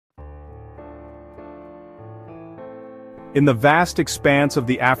In the vast expanse of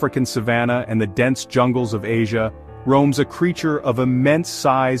the African savanna and the dense jungles of Asia, roams a creature of immense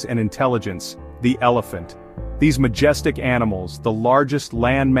size and intelligence, the elephant. These majestic animals, the largest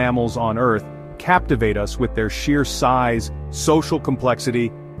land mammals on Earth, captivate us with their sheer size, social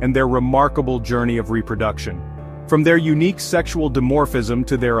complexity, and their remarkable journey of reproduction. From their unique sexual dimorphism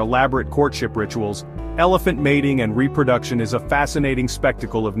to their elaborate courtship rituals, elephant mating and reproduction is a fascinating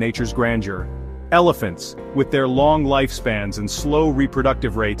spectacle of nature's grandeur. Elephants, with their long lifespans and slow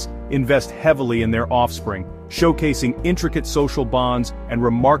reproductive rates, invest heavily in their offspring, showcasing intricate social bonds and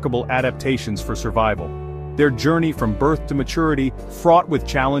remarkable adaptations for survival. Their journey from birth to maturity, fraught with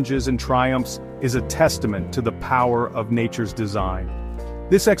challenges and triumphs, is a testament to the power of nature's design.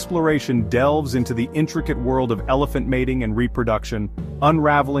 This exploration delves into the intricate world of elephant mating and reproduction,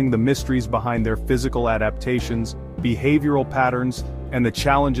 unraveling the mysteries behind their physical adaptations, behavioral patterns, and the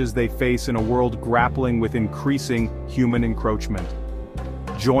challenges they face in a world grappling with increasing human encroachment.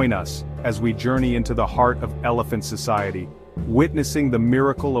 Join us as we journey into the heart of elephant society, witnessing the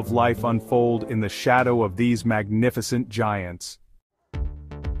miracle of life unfold in the shadow of these magnificent giants.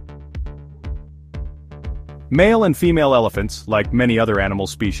 Male and female elephants, like many other animal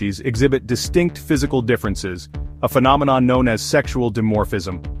species, exhibit distinct physical differences, a phenomenon known as sexual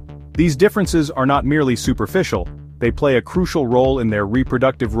dimorphism. These differences are not merely superficial, they play a crucial role in their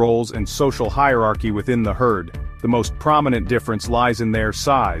reproductive roles and social hierarchy within the herd. The most prominent difference lies in their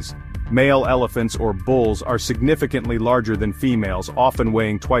size. Male elephants or bulls are significantly larger than females, often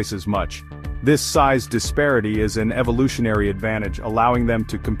weighing twice as much. This size disparity is an evolutionary advantage, allowing them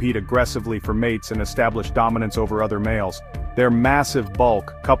to compete aggressively for mates and establish dominance over other males. Their massive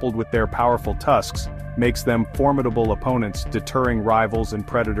bulk, coupled with their powerful tusks, makes them formidable opponents, deterring rivals and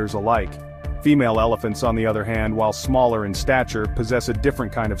predators alike. Female elephants, on the other hand, while smaller in stature, possess a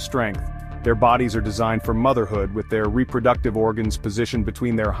different kind of strength. Their bodies are designed for motherhood, with their reproductive organs positioned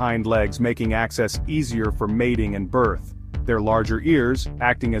between their hind legs, making access easier for mating and birth. Their larger ears,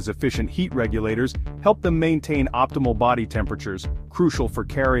 acting as efficient heat regulators, help them maintain optimal body temperatures, crucial for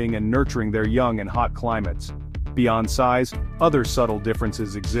carrying and nurturing their young in hot climates. Beyond size, other subtle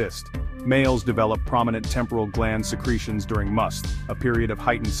differences exist. Males develop prominent temporal gland secretions during musth, a period of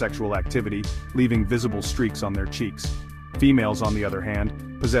heightened sexual activity, leaving visible streaks on their cheeks. Females, on the other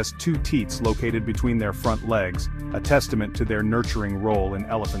hand, possess two teats located between their front legs, a testament to their nurturing role in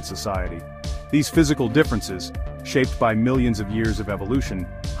elephant society. These physical differences, shaped by millions of years of evolution,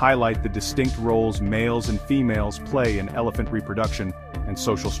 highlight the distinct roles males and females play in elephant reproduction and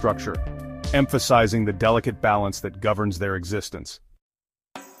social structure, emphasizing the delicate balance that governs their existence.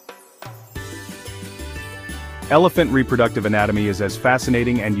 Elephant reproductive anatomy is as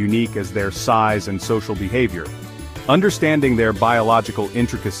fascinating and unique as their size and social behavior. Understanding their biological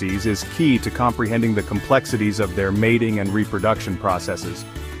intricacies is key to comprehending the complexities of their mating and reproduction processes.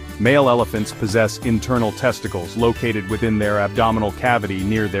 Male elephants possess internal testicles located within their abdominal cavity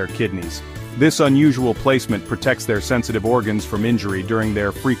near their kidneys. This unusual placement protects their sensitive organs from injury during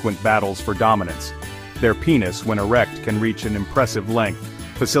their frequent battles for dominance. Their penis, when erect, can reach an impressive length,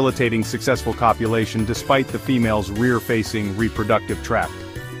 facilitating successful copulation despite the female's rear-facing reproductive tract.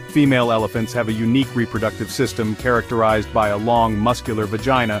 Female elephants have a unique reproductive system characterized by a long muscular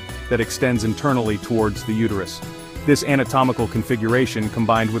vagina that extends internally towards the uterus. This anatomical configuration,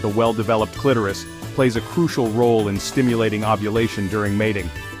 combined with a well-developed clitoris, plays a crucial role in stimulating ovulation during mating.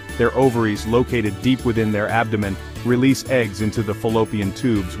 Their ovaries, located deep within their abdomen, release eggs into the fallopian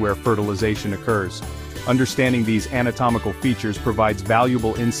tubes where fertilization occurs. Understanding these anatomical features provides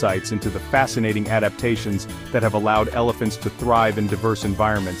valuable insights into the fascinating adaptations that have allowed elephants to thrive in diverse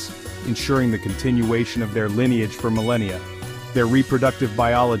environments, ensuring the continuation of their lineage for millennia. Their reproductive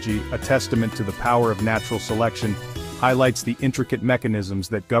biology, a testament to the power of natural selection, highlights the intricate mechanisms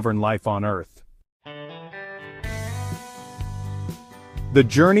that govern life on Earth. The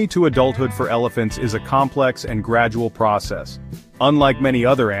journey to adulthood for elephants is a complex and gradual process. Unlike many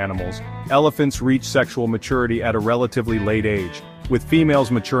other animals, elephants reach sexual maturity at a relatively late age, with females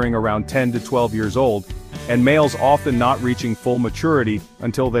maturing around 10 to 12 years old, and males often not reaching full maturity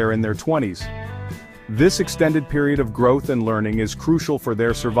until they're in their 20s. This extended period of growth and learning is crucial for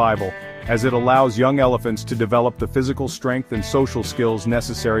their survival, as it allows young elephants to develop the physical strength and social skills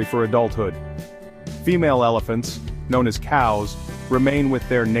necessary for adulthood. Female elephants, known as cows, remain with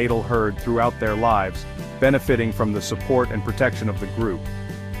their natal herd throughout their lives, benefiting from the support and protection of the group.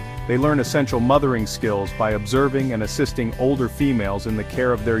 They learn essential mothering skills by observing and assisting older females in the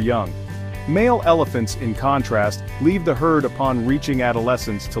care of their young. Male elephants, in contrast, leave the herd upon reaching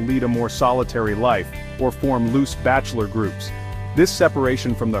adolescence to lead a more solitary life, or form loose bachelor groups. This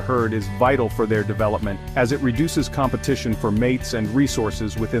separation from the herd is vital for their development as it reduces competition for mates and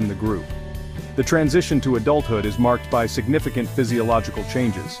resources within the group. The transition to adulthood is marked by significant physiological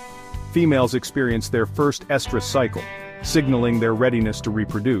changes. Females experience their first estrous cycle, signaling their readiness to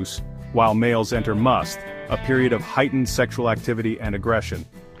reproduce, while males enter musth, a period of heightened sexual activity and aggression.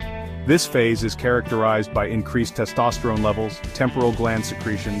 This phase is characterized by increased testosterone levels, temporal gland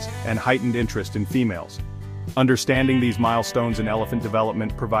secretions, and heightened interest in females. Understanding these milestones in elephant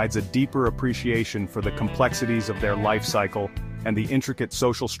development provides a deeper appreciation for the complexities of their life cycle and the intricate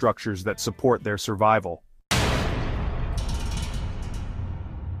social structures that support their survival.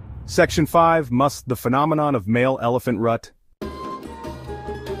 Section 5. Musth, the phenomenon of male elephant rut.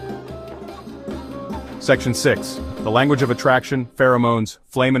 Section 6. The language of attraction, pheromones,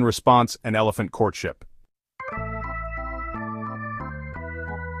 Flehmen response, and elephant courtship.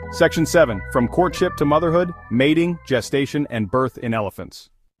 Section 7. From courtship to motherhood, mating, gestation, and birth in elephants.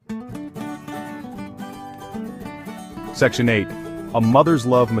 Section 8. A mother's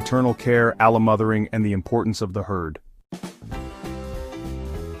love, maternal care, allomothering, and the importance of the herd.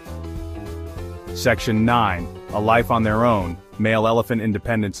 Section 9. A life on their own, male elephant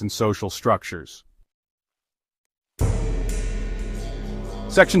independence and social structures.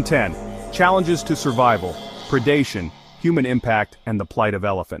 Section 10. Challenges to survival, predation, human impact, and the plight of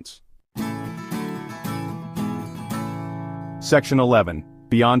elephants. Section 11.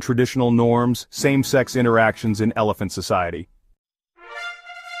 Beyond traditional norms, same-sex interactions in elephant society.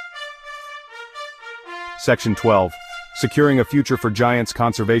 Section 12. Securing a future for giants,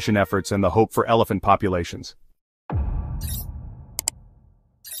 conservation efforts, and the hope for elephant populations.